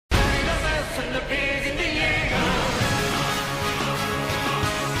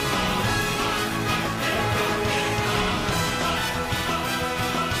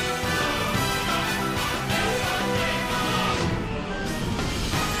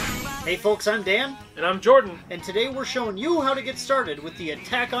Hey folks, I'm Dan. And I'm Jordan. And today we're showing you how to get started with the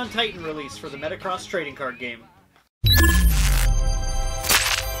Attack on Titan release for the MetaX trading card game.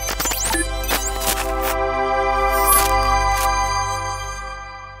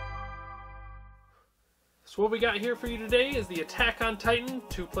 So what we got here for you today is the Attack on Titan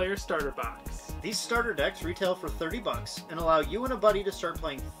 2-player starter box. These starter decks retail for $30 and allow you and a buddy to start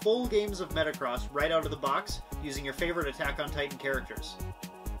playing full games of MetaX right out of the box using your favorite Attack on Titan characters.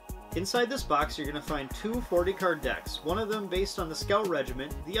 Inside this box you're going to find two 40-card decks, one of them based on the Scout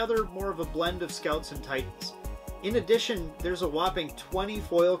Regiment, the other more of a blend of Scouts and Titans. In addition, there's a whopping 20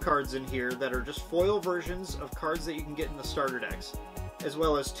 foil cards in here that are just foil versions of cards that you can get in the starter decks, as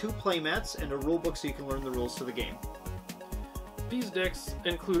well as two Playmats and a rulebook so you can learn the rules to the game. These decks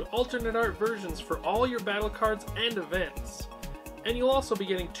include alternate art versions for all your battle cards and events. And you'll also be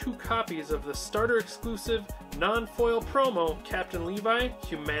getting 2 copies of the starter exclusive non-foil promo Captain Levi,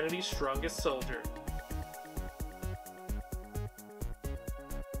 Humanity's Strongest Soldier.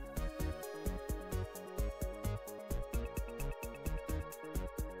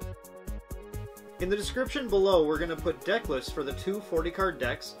 In the description below we're going to put deck lists for the two 40-card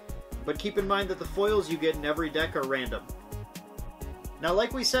decks, but keep in mind that the foils you get in every deck are random. Now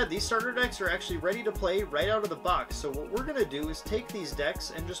like we said, these starter decks are actually ready to play right out of the box, so what we're going to do is take these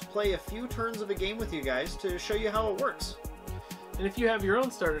decks and just play a few turns of a game with you guys to show you how it works. And if you have your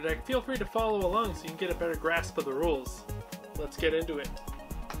own starter deck, feel free to follow along so you can get a better grasp of the rules. Let's get into it.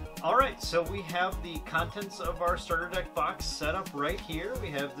 Alright, so we have the contents of our starter deck box set up right here.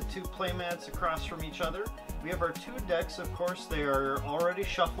 We have the two Playmats across from each other. We have our 2 decks, of course, they are already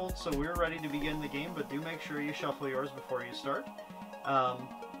shuffled, so we're ready to begin the game, but do make sure you shuffle yours before you start.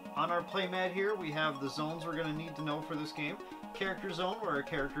 On our playmat here, we have the zones we're going to need to know for this game. Character zone, where our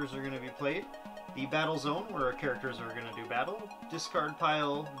characters are going to be played. The battle zone, where our characters are going to do battle. Discard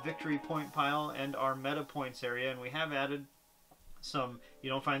pile, victory point pile, and our meta points area. And we have added some, you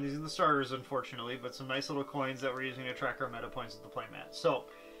don't find these in the starters unfortunately, but some nice little coins that we're using to track our meta points at the playmat. So,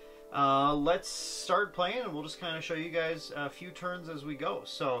 let's start playing, and we'll just kind of show you guys a few turns as we go.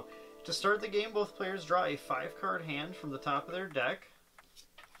 So, to start the game, both players draw a 5-card hand from the top of their deck.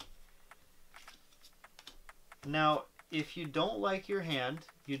 Now, if you don't like your hand,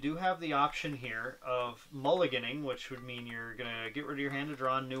 you do have the option here of mulliganing, which would mean you're going to get rid of your hand to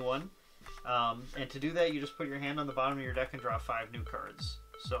draw a new one. And to do that, you just put your hand on the bottom of your deck and draw 5 new cards.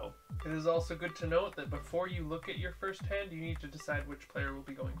 So, it is also good to note that before you look at your first hand, you need to decide which player will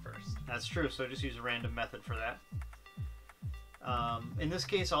be going first. That's true, so just use a random method for that. In this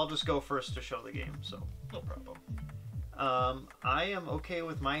case, I'll just go first to show the game, so no problem. I am okay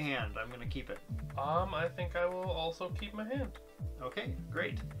with my hand. I'm going to keep it. I think I will also keep my hand. Okay,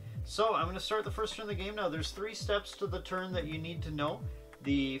 great. So I'm going to start the first turn of the game now. There's 3 steps to the turn that you need to know.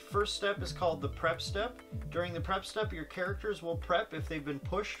 The first step is called the prep step. During the prep step, your characters will prep if they've been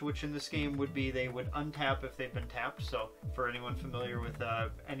pushed, which in this game would be they would untap if they've been tapped. So for anyone familiar with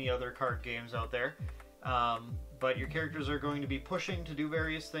any other card games out there. But your characters are going to be pushing to do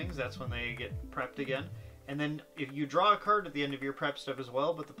various things. That's when they get prepped again. And then if you draw a card at the end of your prep step as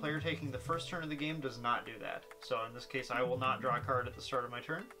well, but the player taking the first turn of the game does not do that. So in this case, I will not draw a card at the start of my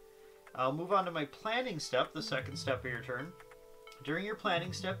turn. I'll move on to my planning step, the second step of your turn. During your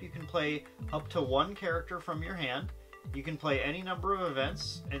planning step, you can play up to 1 character from your hand. You can play any number of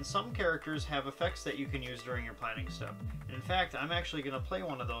events, and some characters have effects that you can use during your planning step. And in fact, I'm actually going to play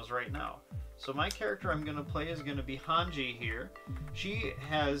one of those right now. So my character I'm going to play is going to be Hanji here. She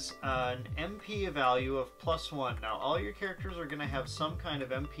has an MP value of +1. Now all your characters are going to have some kind of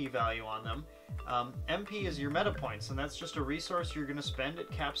MP value on them. MP is your meta points, and that's just a resource you're going to spend. It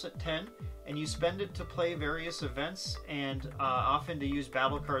caps at 10, and you spend it to play various events and often to use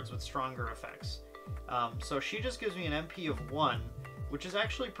battle cards with stronger effects. So she just gives me an MP of 1, which is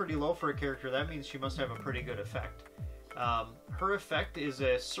actually pretty low for a character. That means she must have a pretty good effect. Her effect is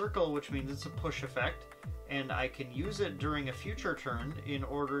a circle, which means it's a push effect, and I can use it during a future turn in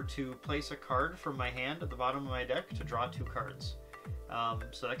order to place a card from my hand at the bottom of my deck to draw 2 cards.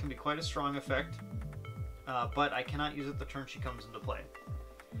 So that can be quite a strong effect, but I cannot use it the turn she comes into play.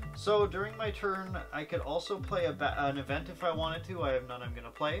 So during my turn, I could also play an event if I wanted to. I have none I'm going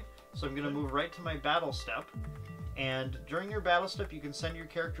to play, so I'm going to move right to my battle step. And during your battle step, you can send your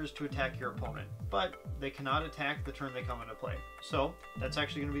characters to attack your opponent, but they cannot attack the turn they come into play. So that's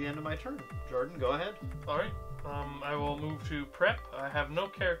actually going to be the end of my turn. Jordan, go ahead. Alright, I will move to prep. I have no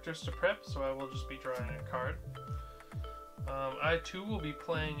characters to prep, so I will just be drawing a card. I too will be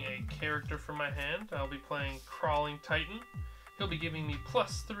playing a character from my hand. I'll be playing Crawling Titan. He'll be giving me +3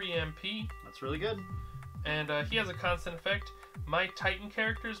 MP. That's really good. And he has a constant effect. My Titan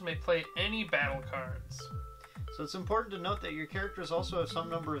characters may play any battle cards. So it's important to note that your characters also have some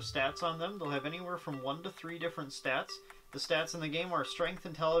number of stats on them. They'll have anywhere from 1 to 3 different stats. The stats in the game are Strength,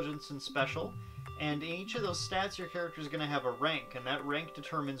 Intelligence, and Special. And in each of those stats, your character is going to have a rank, and that rank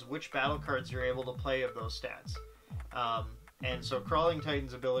determines which battle cards you're able to play of those stats. And so Crawling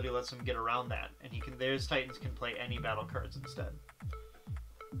Titan's ability lets him get around that, and his Titans can play any battle cards instead.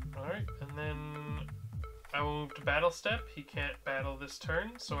 Alright, and then I will move to Battle Step. He can't battle this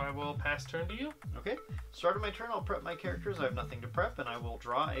turn, so I will pass turn to you. Okay, start of my turn, I'll prep my characters. I have nothing to prep, and I will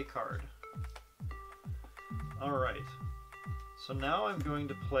draw a card. Alright, so now I'm going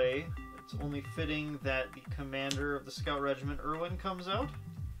to play. It's only fitting that the commander of the Scout Regiment, Erwin, comes out.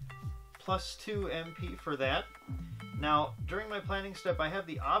 +2 MP for that. Now, during my planning step, I have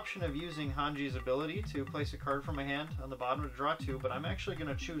the option of using Hanji's ability to place a card from my hand on the bottom to draw 2, but I'm actually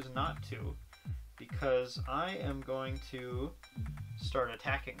going to choose not to, because I am going to start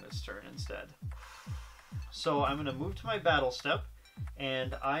attacking this turn instead. So I'm going to move to my battle step,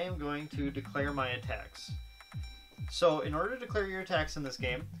 and I am going to declare my attacks. So in order to declare your attacks in this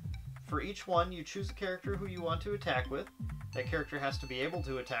game, for each one, you choose a character who you want to attack with. That character has to be able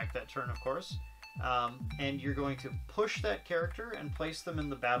to attack that turn, of course. And you're going to push that character and place them in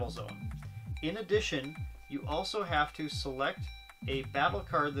the battle zone. In addition, you also have to select a battle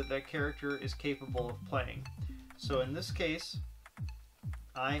card that character is capable of playing. So in this case,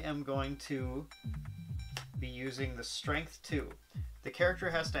 I am going to be using the Strength 2. The character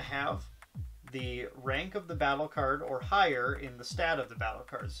has to have the rank of the battle card or higher in the stat of the battle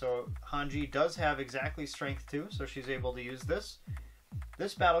card. So Hanji does have exactly Strength 2, so she's able to use this.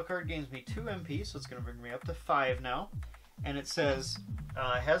 This battle card gains me 2 MP, so it's going to bring me up to 5 now. And it says,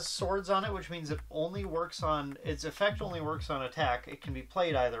 has swords on it, which means it only works on, its effect only works on attack. It can be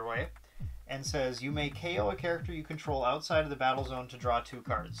played either way. And says, you may KO a character you control outside of the battle zone to draw 2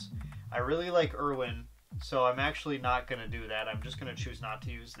 cards. I really like Erwin, so I'm actually not going to do that. I'm just going to choose not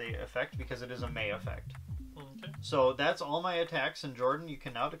to use the effect because it is a May effect. Okay. So that's all my attacks, and Jordan, you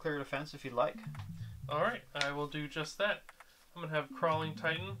can now declare defense if you'd like. Alright, I will do just that. I'm going to have Crawling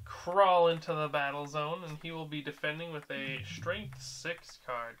Titan crawl into the battle zone, and he will be defending with a Strength 6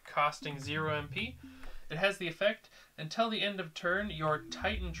 card, costing 0 MP. It has the effect, until the end of turn, your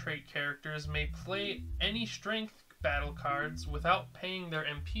Titan trait characters may play any Strength battle cards without paying their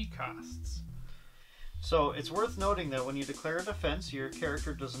MP costs. So it's worth noting that when you declare a defense, your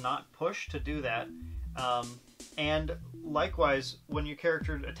character does not push to do that. And likewise, when your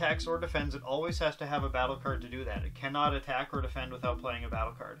character attacks or defends, it always has to have a battle card to do that. It cannot attack or defend without playing a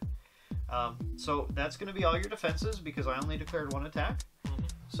battle card. So that's going to be all your defenses because I only declared 1 attack.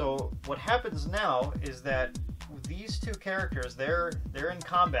 So what happens now is that these 2 characters, they're in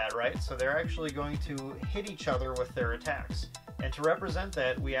combat, right? So they're actually going to hit each other with their attacks. And to represent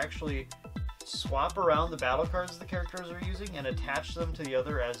that, we actually swap around the battle cards the characters are using and attach them to the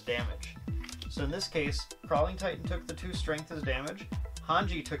other as damage. So in this case, Crawling Titan took the 2 strength as damage,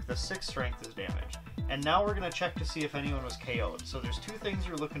 Hanji took the 6 strength as damage. And now we're going to check to see if anyone was KO'd. So there's 2 things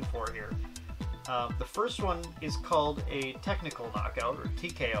you're looking for here. The first one is called a technical knockout, or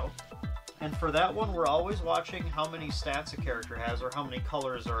TKO. And for that one, we're always watching how many stats a character has or how many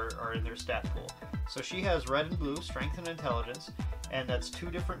colors are in their stat pool. So she has red and blue, strength and intelligence, and that's 2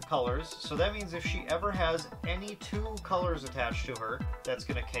 different colors. So that means if she ever has any 2 colors attached to her, that's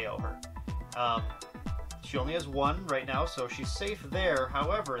going to KO her. She only has 1 right now, so she's safe there.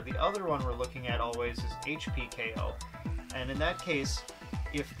 However, the other one we're looking at always is HP KO. And in that case,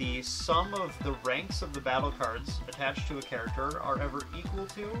 if the sum of the ranks of the battle cards attached to a character are ever equal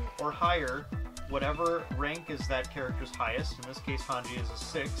to or higher, whatever rank is that character's highest, in this case Hanji is a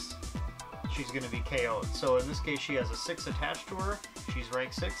 6, she's going to be KO'd. So in this case she has a 6 attached to her, she's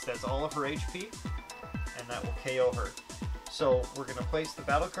rank 6, that's all of her HP, and that will KO her. So we're going to place the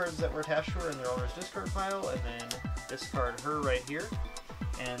battle cards that were attached to her in their owner's discard pile, and then discard her right here.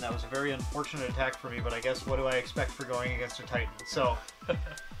 And that was a very unfortunate attack for me, but I guess what do I expect for going against a Titan? So,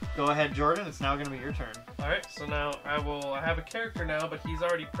 go ahead, Jordan. It's now going to be your turn. Alright, so now I have a character now, but he's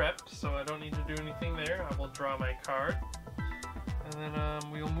already prepped, so I don't need to do anything there. I will draw my card. And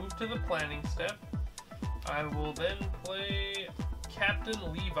then we'll move to the planning step. I will then play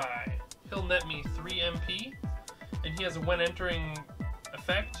Captain Levi. He'll net me 3 MP, and he has a when entering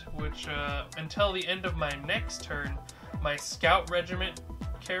effect, which until the end of my next turn, my Scout Regiment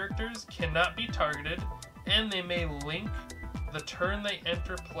characters cannot be targeted, and they may link the turn they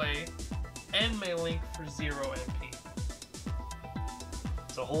enter play, and may link for 0 MP.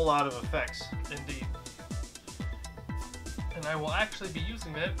 It's a whole lot of effects. Indeed. And I will actually be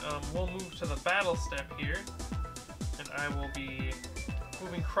using that. We'll move to the battle step here, and I will be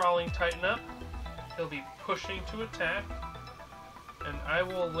moving Crawling Titan up. He'll be pushing to attack. And I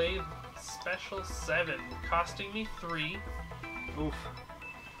will lay special 7, costing me 3. Oof.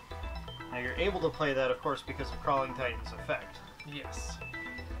 Now you're able to play that, of course, because of Crawling Titan's effect. Yes.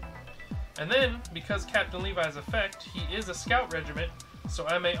 And then, because Captain Levi's effect, he is a Scout Regiment, so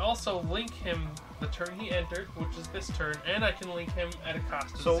I may also link him the turn he entered, which is this turn, and I can link him at a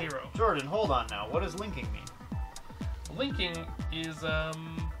cost of 0. Jordan, hold on now. What does linking mean? Linking is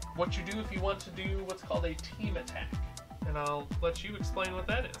what you do if you want to do what's called a team attack. And I'll let you explain what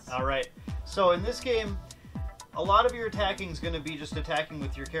that is. Alright. So in this game, a lot of your attacking is going to be just attacking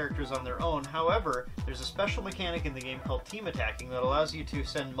with your characters on their own. However, there's a special mechanic in the game called team attacking that allows you to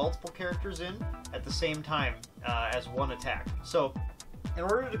send multiple characters in at the same time as one attack. So, in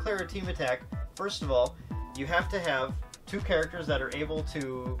order to declare a team attack, first of all, you have to have 2 characters that are able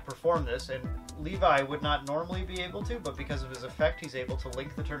to perform this, and Levi would not normally be able to, but because of his effect, he's able to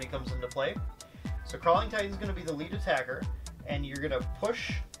link the turn he comes into play. So Crawling Titan's going to be the lead attacker, and you're going to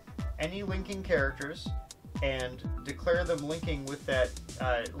push any linking characters and declare them linking with that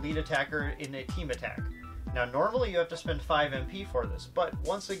lead attacker in a team attack. Now, normally you have to spend 5 MP for this, but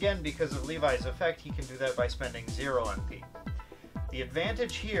once again, because of Levi's effect, he can do that by spending 0 MP. The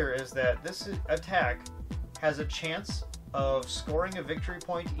advantage here is that this attack has a chance of scoring a victory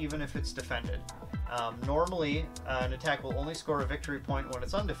point even if it's defended. Normally, an attack will only score a victory point when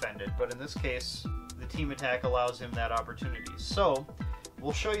it's undefended, but in this case, the team attack allows him that opportunity. So,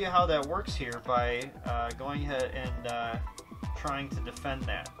 we'll show you how that works here by going ahead and trying to defend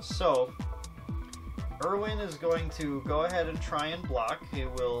that. So, Erwin is going to go ahead and try and block. He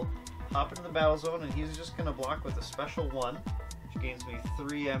will hop into the battle zone, and he's just going to block with a special 1, which gains me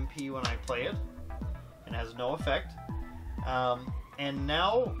 3 MP when I play it, and has no effect. And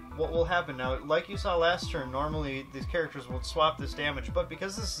now, what will happen? Now, like you saw last turn, normally these characters would swap this damage, but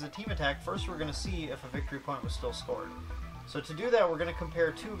because this is a team attack, first we're going to see if a victory point was still scored. So to do that, we're going to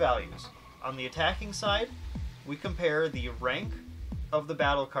compare 2 values. On the attacking side, we compare the rank of the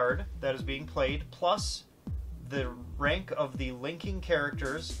battle card that is being played, plus the rank of the linking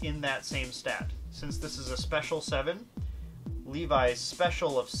characters in that same stat. Since this is a special 7, Levi's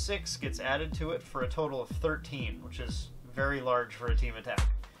special of 6 gets added to it for a total of 13, which is very large for a team attack.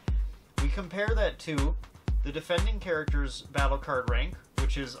 We compare that to the defending character's battle card rank,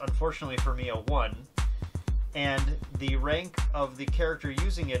 which is unfortunately for me a 1, and the rank of the character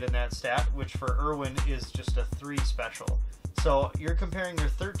using it in that stat, which for Erwin is just a 3 special. So you're comparing your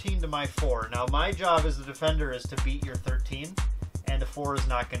 13 to my 4. Now my job as the defender is to beat your 13, and a 4 is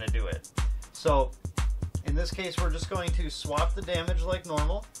not going to do it. So in this case, we're just going to swap the damage like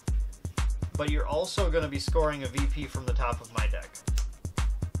normal, but you're also going to be scoring a VP from the top of my deck.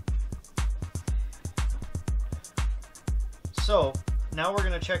 So, now we're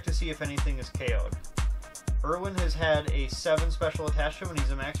going to check to see if anything is KO'd. Erwin has had a 7 special attached to him, and he's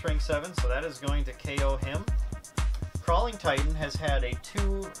a max rank 7, so that is going to KO him. Crawling Titan has had a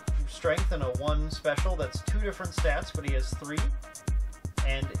 2 strength and a 1 special. That's 2 different stats, but he has 3.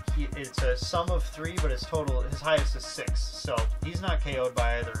 And it's a sum of 3, but his highest is 6. So he's not KO'd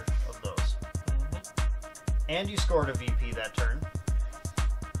by either of those. And you scored a VP that turn.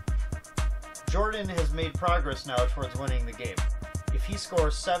 Jordan has made progress now towards winning the game. If he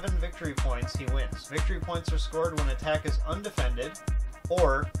scores 7 victory points, he wins. Victory points are scored when attack is undefended,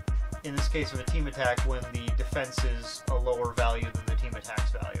 or, in this case of a team attack, when the defense is a lower value than the team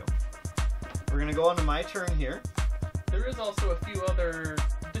attack's value. We're going to go on to my turn here. There is also a few other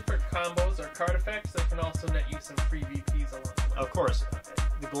different combos or card effects that can also net you some free VPs along the way. Of course,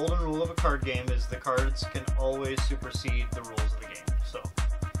 the golden rule of a card game is the cards can always supersede the rules of the game. So,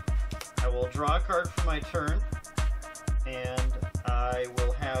 I will draw a card for my turn, and I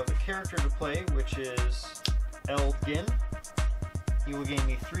will have a character to play, which is Elgin. He will gain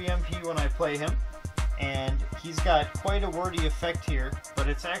me 3 MP when I play him, and he's got quite a wordy effect here, but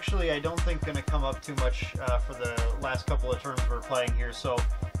it's actually, I don't think, going to come up too much for the last couple of turns we're playing here, so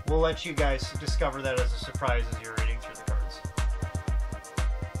we'll let you guys discover that as a surprise as you're reading through the cards.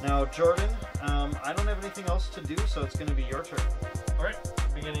 Now, Jordan, I don't have anything else to do, so it's going to be your turn. Alright,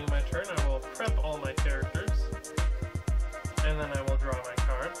 beginning of my turn, I will prep all my characters, and then I will draw my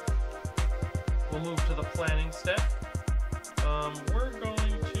card. We'll move to the planning step. We're going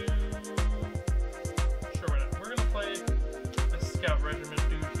to... Sure, why not? We're going to play this Scout Regiment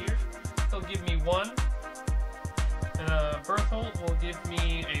dude here. He'll give me 1. And Berthold will give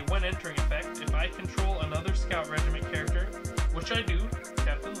me a when entering effect if I control another Scout Regiment character, which I do,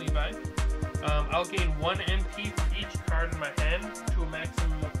 Captain Levi. I'll gain 1 MP for each card in my hand to a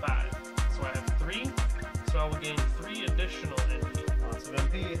maximum of 5. So I have 3. so I will gain 3 additional MP. Lots of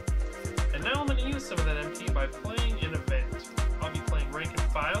MP. And now I'm going to use some of that MP by playing an event. I'll be playing Rank and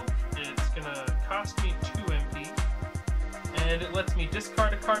File, and it's going to cost me 2 MP. And it lets me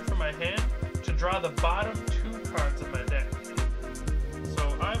discard a card from my hand to draw the bottom 2 cards of my deck.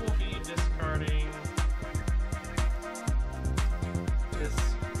 So I will be discarding this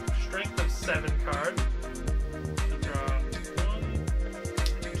Strength of 7 card to draw 1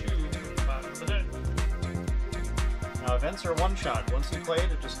 and 2 from the bottom of the deck. Now events are one shot. Once you play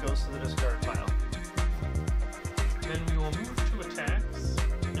it, it just goes to the discard pile. Then we will move to attacks,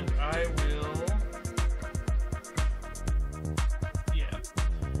 and I will... Yeah.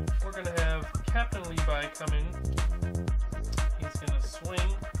 We're going to have Captain Levi come in. He's going to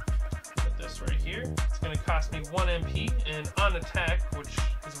swing at this right here. It's going to cost me 1 MP, and on attack, which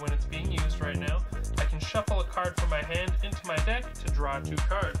is when it's being used right now, I can shuffle a card from my hand into my deck to draw 2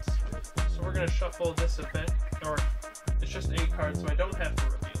 cards. So we're going to shuffle this event, or it's just 8 cards, so I don't have to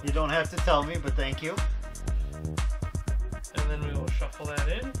reveal. You don't have to tell me, but thank you. And then we will shuffle that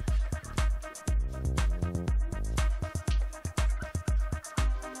in. And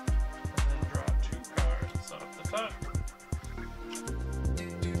then draw 2 cards off the top.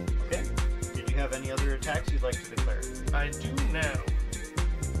 Okay. Did you have any other attacks you'd like to declare? I do now.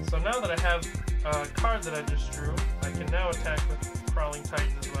 So now that I have a card that I just drew, I can now attack with Crawling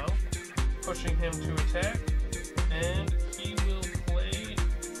Titan as well. Pushing him to attack. And he will play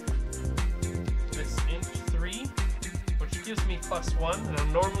this Int 3, which gives me +1. Now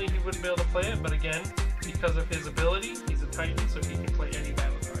normally he wouldn't be able to play it, but again, because of his ability, he's a Titan, so he can play any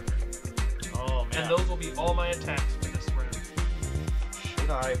battle card. Oh man. And those will be all my attacks for this round. Should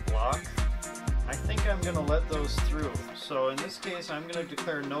I block? I think I'm going to let those through. So in this case, I'm going to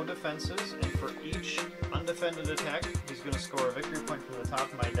declare no defenses, and for each undefended attack, he's going to score a victory point from the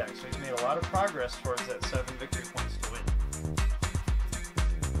top of my deck. So he's made a lot of progress towards that 7 victory points to win.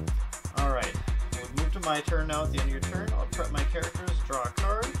 Alright, we'll move to my turn now at the end of your turn. I'll prep my characters, draw a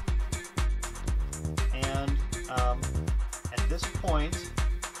card, and at this point,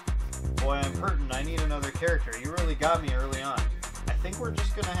 boy, I'm hurting. I need another character. You really got me early on. I think we're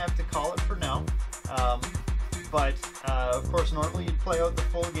just going to have to call it for now. But, of course, normally you'd play out the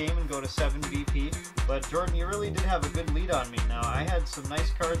full game and go to 7 BP. But, Jordan, you really did have a good lead on me. Now, I had some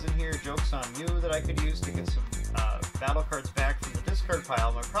nice cards in here, Joke's on You, that I could use to get some battle cards back from the discard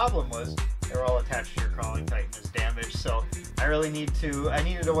pile. My problem was they were all attached to your Crawling Titan as damage, so I really I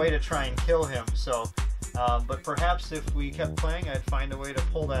needed a way to try and kill him. So, but perhaps if we kept playing, I'd find a way to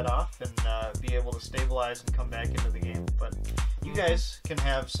pull that off and be able to stabilize and come back into the game. But you guys can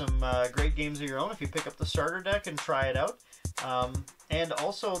have some great games of your own if you pick up the starter deck and try it out. And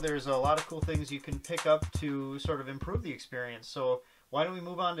also, there's a lot of cool things you can pick up to sort of improve the experience. So why don't we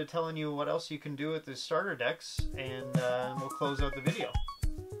move on to telling you what else you can do with the starter decks, and we'll close out the video.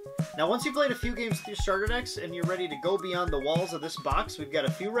 Now, once you've played a few games with your starter decks and you're ready to go beyond the walls of this box, we've got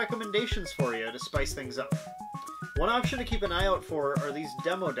a few recommendations for you to spice things up. One option to keep an eye out for are these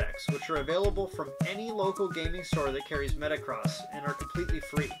demo decks, which are available from any local gaming store that carries MetaCross and are completely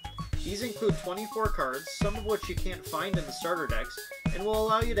free. These include 24 cards, some of which you can't find in the starter decks, and will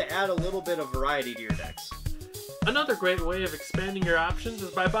allow you to add a little bit of variety to your decks. Another great way of expanding your options is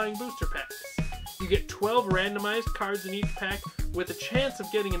by buying booster packs. You get 12 randomized cards in each pack with a chance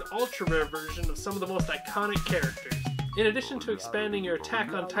of getting an ultra rare version of some of the most iconic characters. In addition to expanding your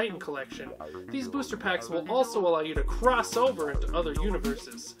Attack on Titan collection, these booster packs will also allow you to cross over into other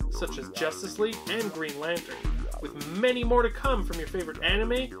universes, such as Justice League and Green Lantern, with many more to come from your favorite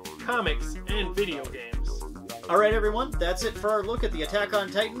anime, comics, and video games. Alright everyone, that's it for our look at the Attack on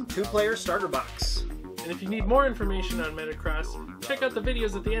Titan 2-player starter box. And if you need more information on Metacross, check out the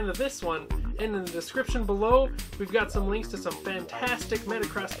videos at the end of this one, and in the description below, we've got some links to some fantastic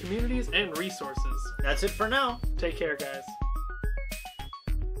Metacross communities and resources. That's it for now. Take care, guys.